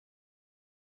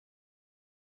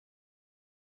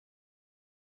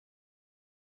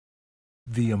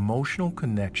The emotional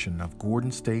connection of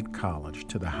Gordon State College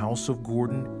to the House of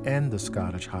Gordon and the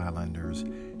Scottish Highlanders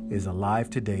is alive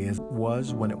today as it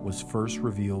was when it was first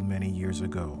revealed many years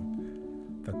ago.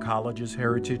 The college's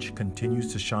heritage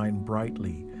continues to shine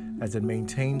brightly as it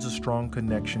maintains a strong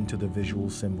connection to the visual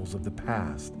symbols of the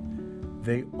past.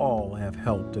 They all have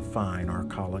helped define our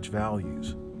college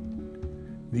values.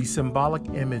 These symbolic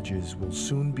images will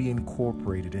soon be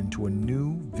incorporated into a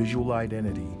new visual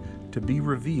identity to be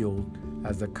revealed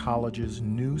as the college's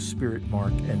new spirit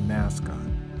mark and mascot.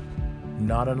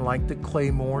 Not unlike the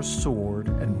claymore, sword,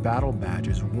 and battle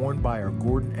badges worn by our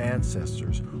Gordon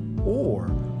ancestors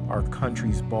or our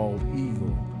country's bald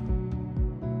eagle,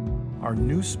 our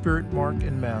new spirit mark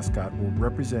and mascot will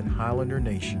represent Highlander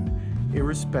Nation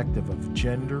irrespective of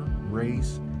gender,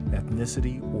 race,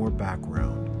 ethnicity, or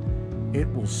background.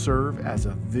 It will serve as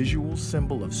a visual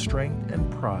symbol of strength and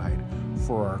pride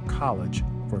for our college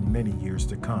for many years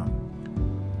to come.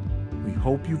 We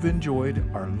hope you've enjoyed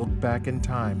our look back in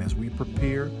time as we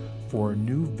prepare for a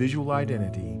new visual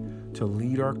identity to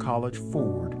lead our college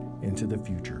forward into the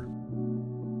future.